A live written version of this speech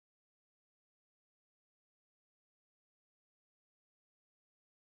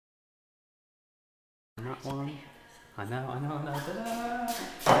That one. I know.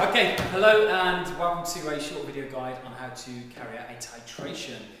 Ta-da! Okay, hello and welcome to a short video guide on how to carry out a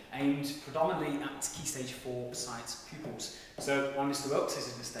titration aimed predominantly at Key Stage 4 science pupils. So I'm Mr. Wilkes, this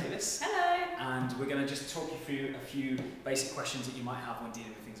is Miss Davis. Hello! And we're going to just talk you through a few basic questions that you might have when dealing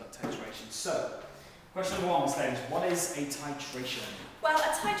with things like titration. So, question number one, Miss Davis, what is a titration? Well,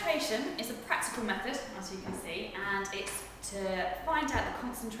 a titration is a practical method, as you can see, and it's to find out the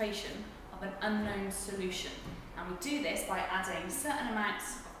concentration of an unknown solution. And we do this by adding certain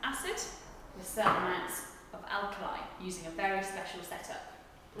amounts of acid with certain amounts of alkali using a very special setup.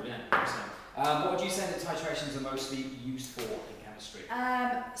 Brilliant, excellent. What would you say that titrations are mostly used for in chemistry?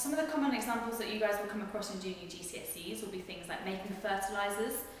 Some of the common examples that you guys will come across in doing your GCSEs will be things like making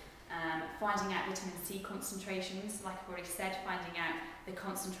fertilisers, finding out vitamin C concentrations, like I've already said, finding out the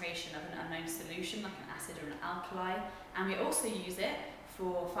concentration of an unknown solution like an acid or an alkali, and we also use it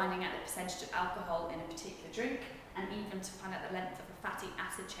for finding out the percentage of alcohol in a particular drink, and even to find out the length of a fatty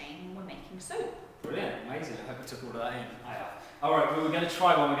acid chain when we're making soap. Brilliant, amazing. I hope you took all of that in. I have. Alright, well, we're going to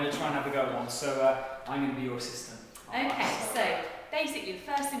try one, we're going to try and have a go at one, so I'm going to be your assistant. Okay, so basically the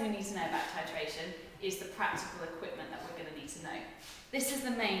first thing we need to know about titration is the practical equipment that we're going to need to know. This is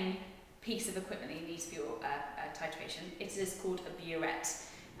the main piece of equipment that you need for your titration. It is called a burette.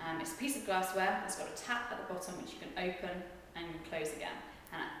 It's a piece of glassware, it's got a tap at the bottom which you can open and close again,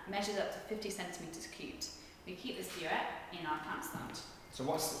 and it measures up to 50 centimetres cubed. We keep this burette in our clamp stand. So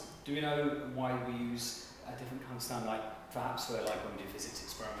do we know why we use a different clamp stand, like perhaps for like when we do physics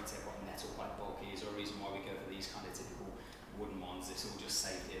experiments, they've got metal quite bulky? Is there a reason why we go for these kind of typical wooden ones? It's all just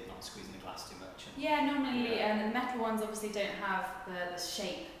safety of not squeezing the glass too much. Yeah, normally the metal ones obviously don't have the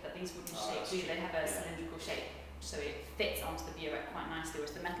shape that these wooden shapes do. They have a cylindrical shape, so it fits onto the burette quite nicely,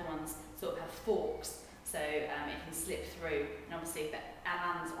 whereas the metal ones sort of have forks, so it can slip through, and obviously if it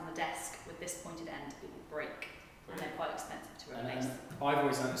lands on the desk with this pointed end, it will break. And they're quite expensive to replace. I've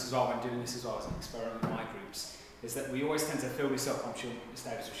always noticed as well when doing this as well as an experiment with my groups, is that we always tend to fill this up. I'm sure Ms.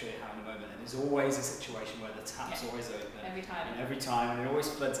 Davis will show you how in a moment, and there's always a situation where the tap's always open. Every time. And every time, and it always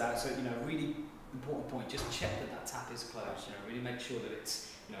floods out. So, really important point, just check that that tap is closed, really make sure that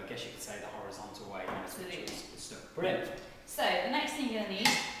it's, I guess you could say the horizontal way. Absolutely. Brilliant. So, the next thing you're going to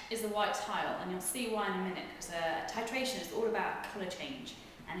need is the white tile, and you'll see why in a minute, because titration is all about colour change.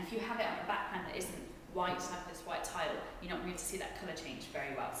 And if you have it on a background that isn't white, like this white tile, you're not going to see that colour change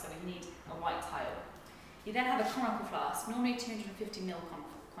very well, so we need a white tile. You then have a conical flask, normally 250ml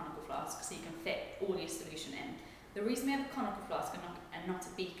conical flask, so you can fit all your solution in. The reason we have a conical flask and not a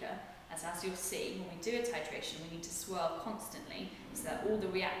beaker, as you'll see, when we do a titration, we need to swirl constantly so that all the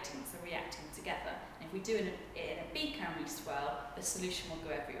reactants are reacting together. And if we do it in a beaker and we swirl, the solution will go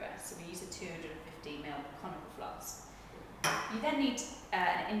everywhere. So we use a 250ml conical flask. You then need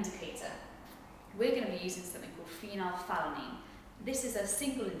an indicator. We're going to be using something called phenolphthalein. This is a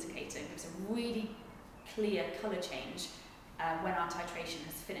single indicator and gives a really clear colour change when our titration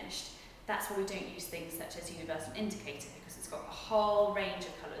has finished. That's why we don't use things such as universal indicator, because it's got a whole range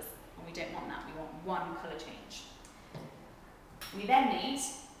of colours, and we don't want that. We want one colour change. We then need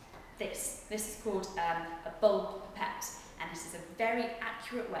this. This is called a bulb pipette, and this is a very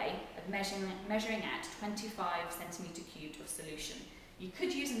accurate way of measuring out 25 centimetre cubed of solution. You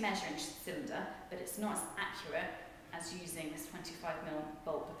could use a measuring cylinder, but it's not as accurate as using this 25ml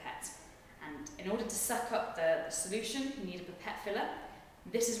bulb pipette. And in order to suck up the solution, you need a pipette filler.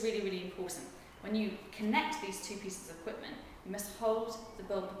 This is really, really important. When you connect these two pieces of equipment, you must hold the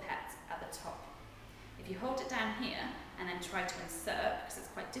bulb pipette at the top. If you hold it down here and then try to insert, because it's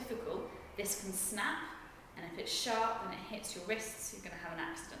quite difficult, this can snap, and if it's sharp and it hits your wrists, you're going to have an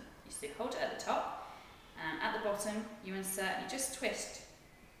accident. You see, hold it at the top. At the bottom, you insert, you just twist.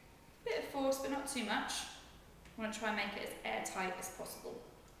 A bit of force, but not too much. You want to try and make it as airtight as possible.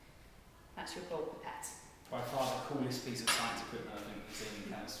 That's your bulb pipette. By far the coolest piece of science equipment I think we've seen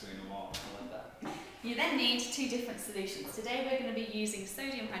in chemistry in a while. I love that. You then need two different solutions. Today we're going to be using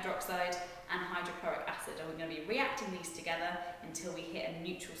sodium hydroxide and hydrochloric acid, and we're going to be reacting these together until we hit a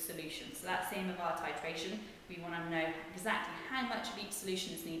neutral solution. So that's the aim of our titration. We want to know exactly how much of each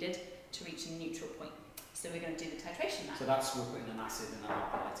solution is needed to reach a neutral point. So we're going to do the titration now. So that's, we're putting an acid and an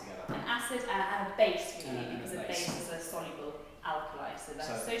alkali together. An acid and a base, really, because a base is a soluble alkali. So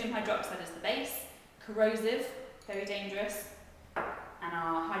that's sodium hydroxide is the base, corrosive, very dangerous, and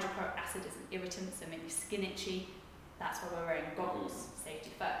our hydrochloric acid is an irritant, so make your skin itchy. That's why we're wearing goggles, safety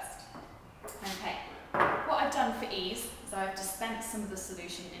first. Okay, what I've done for ease is I've dispensed some of the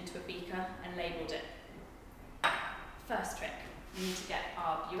solution into a beaker and labelled it. First trick, we need to get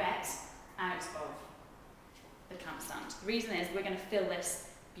our burette out of the clamp stand. The reason is we're going to fill this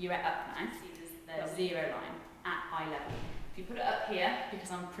burette up now. See, the zero line at eye level. If you put it up here,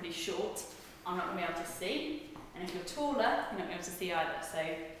 because I'm pretty short, I'm not going to be able to see. And if you're taller, you're not going to be able to see either. So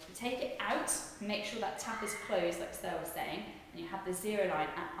you take it out, make sure that tap is closed, like Sarah was saying, and you have the zero line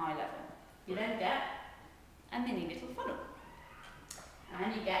at eye level. You then get a mini little funnel. And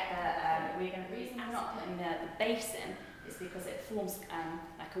then you get the, the reason I'm not putting the base in is because it forms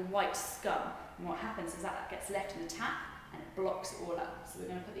like a white scum. And what happens is that gets left in the tap and it blocks it all up. So we're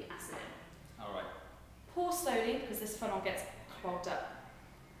going to put the acid in. All right. Pour slowly because this funnel gets clogged up.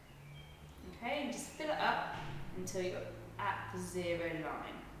 Okay, and just fill it up until you're at the zero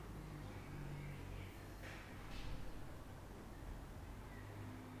line.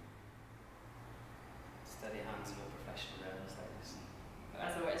 Steady hands, more professional there,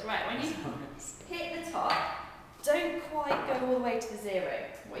 As always, right, when you hit the top, don't quite go all the way to the zero.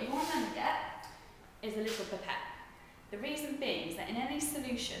 What you want to then get is a little pipette. The reason being is that in any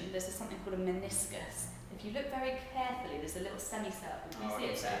solution, there's something called a meniscus. If you look very carefully, there's a little semicircle. Can you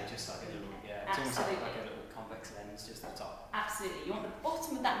see it there? Just like a little, yeah, absolutely. it's almost like a little convex lens just at the top. Absolutely. You want the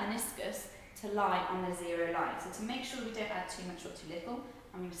bottom of that meniscus to lie on the zero line. So to make sure we don't add too much or too little,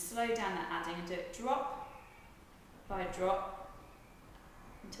 I'm going to slow down that adding and do it drop by drop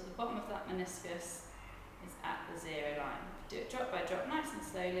until the bottom of that meniscus is at the zero line. Do it drop by drop, nice and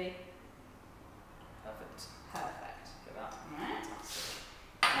slowly. Perfect. Perfect. Look at that. Alright. Fantastic.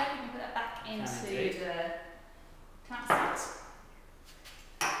 Now we can put that back into the clamp set.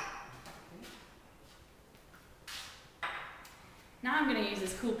 Now I'm going to use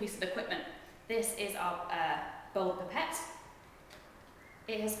this cool piece of equipment. This is our bowl pipette.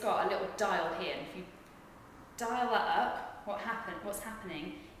 It has got a little dial here, and if you dial that up, what's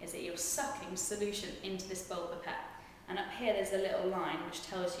happening is that you're sucking solution into this bowl pipette. And up here there's a little line which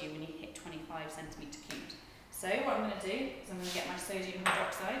tells you when you hit 25 centimetre cubed. So what I'm going to do is I'm going to get my sodium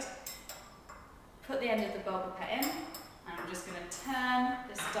hydroxide, put the end of the bowl pipette in, and I'm just going to turn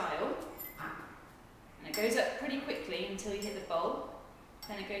this dial. And it goes up pretty quickly until you hit the bowl,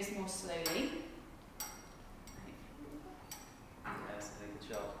 then it goes more slowly. Yeah, that's a good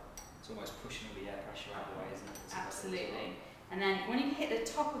job. It's almost pushing all the air pressure out of the way, isn't it? Absolutely. And then when you hit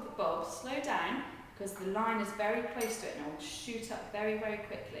the top of the bowl, slow down because the line is very close to it and it will shoot up very, very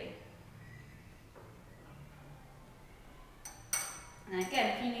quickly. And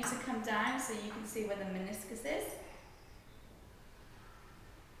again, if you need to come down so you can see where the meniscus is.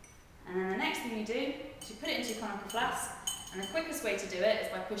 And then the next thing you do is you put it into your conical flask, and the quickest way to do it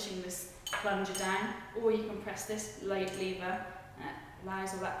is by pushing this plunger down, or you can press this lever and it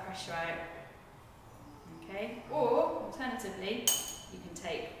allows all that pressure out. Okay? Or alternatively, you can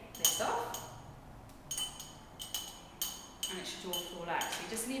take this off and it should all fall out. So you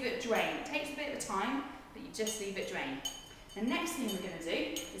just leave it drain. It takes a bit of time, but you just leave it drain. The next thing we're going to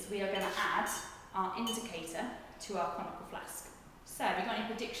do is we are going to add our indicator to our conical flask. So, have you got any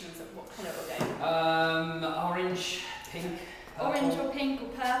predictions of what colour we'll go? Orange, pink, purple. Orange or pink or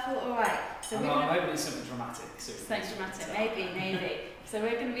purple, alright. So I'm hoping it's something dramatic. Something dramatic, maybe. So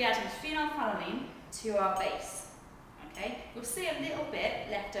we're going to be adding phenolphthalein to our base. Okay, we'll see a little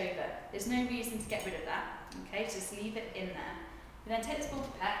bit left over. There's no reason to get rid of that. Okay, just leave it in there. You then take this ball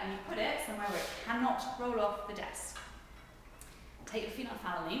pipette and you put it somewhere where it cannot roll off the desk. Take your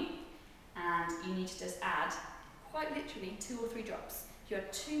phenolphthalein and you need to just add quite literally 2 or 3 drops. If you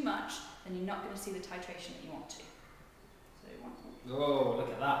add too much, then you're not going to see the titration that you want to. So 1 more. Oh, look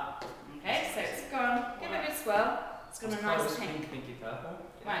at that. Okay, so it's gone. Give it a good swirl. It's got a nice pink. Pinky purple.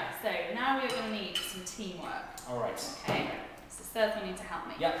 Yeah. Right, so now we're going to need some teamwork. All right. Okay, so Sarah's going to need to help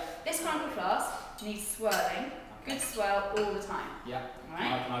me. Yeah. This conical flask needs swirling. Good swirl all the time. Yeah.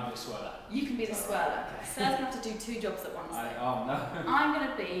 Right? Can I be the swirler? You can be the swirler. Okay. Sarah's going to have to do 2 jobs at once. Oh no. I'm going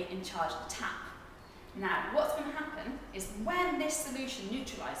to be in charge of the tap. Now, what's going to happen is when this solution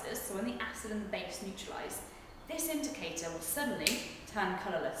neutralises, so when the acid and the base neutralise, this indicator will suddenly turn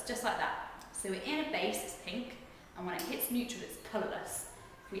colourless, just like that. So we're in a base, it's pink, and when it hits neutral, it's colourless.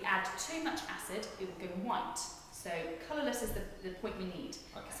 If we add too much acid, it will go white. So colourless is the point we need.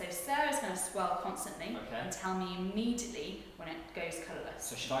 Okay. So Sarah's going to swirl constantly and tell me immediately when it goes colourless.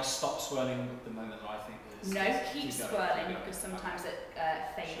 So should I stop swirling the moment that I think there's... No, keep swirling because sometimes it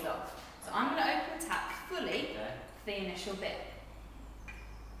fades off. So I'm going to open the tap fully for the initial bit.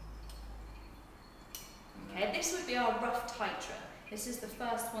 Okay, this would be our rough titra. This is the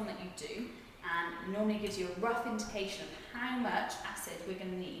first one that you do, and it normally gives you a rough indication of how much acid we're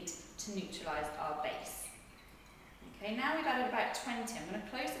going to need to neutralise our base. Okay, now we've added about 20. I'm going to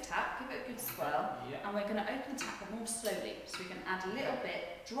close the tap, give it a good swirl, and we're going to open the tap more slowly. So we can add a little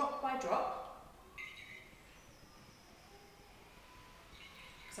bit, drop by drop.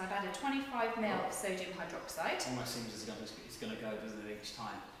 So I've added 25 ml of sodium hydroxide. Almost seems as if it's going to go, doesn't it, each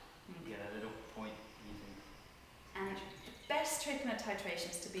time? You get a little point. And the best trick in a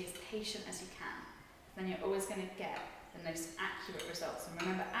titration is to be as patient as you can. Then you're always going to get the most accurate results. And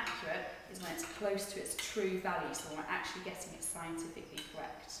remember, accurate is when it's close to its true value, so when we're actually getting it scientifically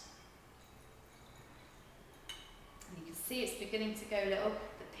correct. And you can see it's beginning to go a little.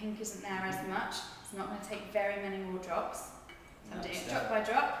 The pink isn't there as much. It's not going to take very many more drops. So I'm doing it drop by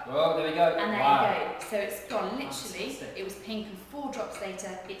drop. Oh, there we go. And there you go. So it's gone literally, Fantastic. it was pink and 4 drops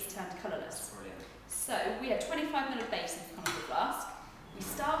later, it's turned colourless. Brilliant. So we had 25 ml of base in the conical flask. We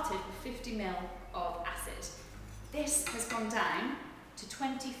started with 50 ml of acid. This has gone down to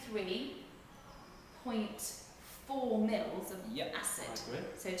 23.4 mils of acid.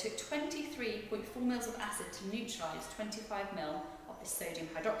 So it took 23.4 mils of acid to neutralise 25 ml of this sodium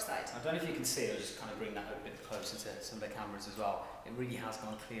hydroxide. I don't know if you can see, I'll just kind of bring that a bit closer to some of the cameras as well. It really has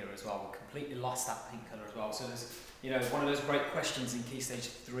gone clear as well. We've completely lost that pink colour as well. So there's, you know, one of those great questions in Key Stage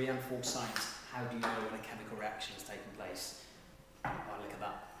 3 and 4 science. How do you know when a chemical reaction has taken place? Oh, look at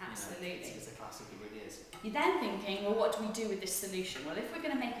that. Absolutely. You know, it's a classic, it really is. You're then thinking, well, what do we do with this solution? Well, if we're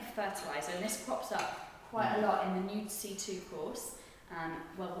going to make a fertiliser, and this crops up quite a lot in the new C2 course,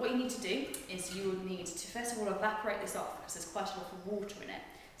 well, what you need to do is you would need to, first of all, evaporate this off, because there's quite a lot of water in it.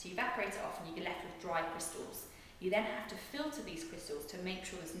 So you evaporate it off and you get left with dry crystals. You then have to filter these crystals to make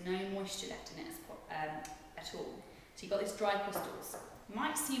sure there's no moisture left in it at all. So you've got these dry crystals.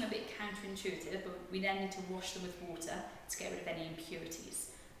 Might seem a bit counterintuitive, but we then need to wash them with water to get rid of any impurities.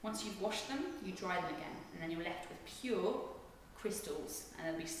 Once you've washed them, you dry them again, and then you're left with pure crystals, and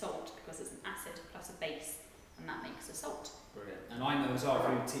there'll be salt because there's an acid plus a base, and that makes a salt. Brilliant. And I know as well,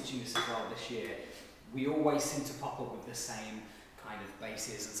 through teaching this as well this year, we always seem to pop up with the same kind of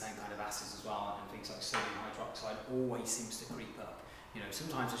bases and same kind of acids as well, and things like sodium hydroxide always seems to creep up. You know,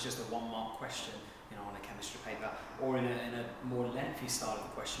 sometimes it's just a 1-mark question, you know, on a chemistry paper, or in a more lengthy style of a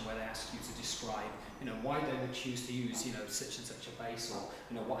question where they ask you to describe, you know, why they would choose to use, you know, such and such a base, or,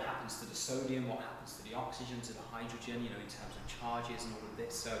 you know, what happens to the sodium, what happens to the oxygen, to the hydrogen, you know, in terms of charges and all of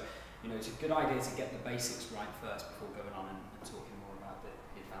this. So, you know, it's a good idea to get the basics right first before going on and talking more about the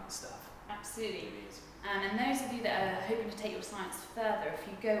advanced stuff. Absolutely. And those of you that are hoping to take your science further, if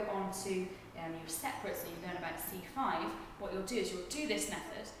you go on to your separates and you learn about C5, what you'll do is you'll do this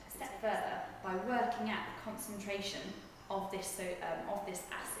method a step further by working out the concentration of this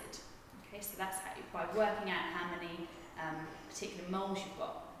acid. Okay, so that's how by working out how many particular moles you've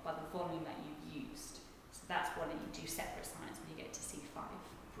got by the volume that you've used. So that's what you do separate science when you get to C5.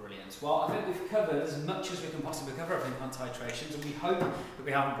 Brilliant. Well, I think we've covered as much as we can possibly cover, I think, on titrations, and we hope that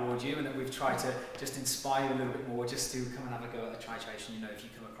we haven't bored you and that we've tried to just inspire you a little bit more just to come and have a go at a titration, you know, if you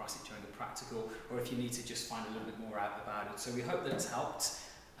come across it during the practical, or if you need to just find a little bit more out about it. So we hope that it's helped,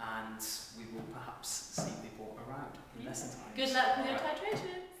 and we will perhaps see people around in lesson time. Good luck with your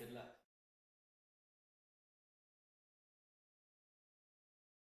titration.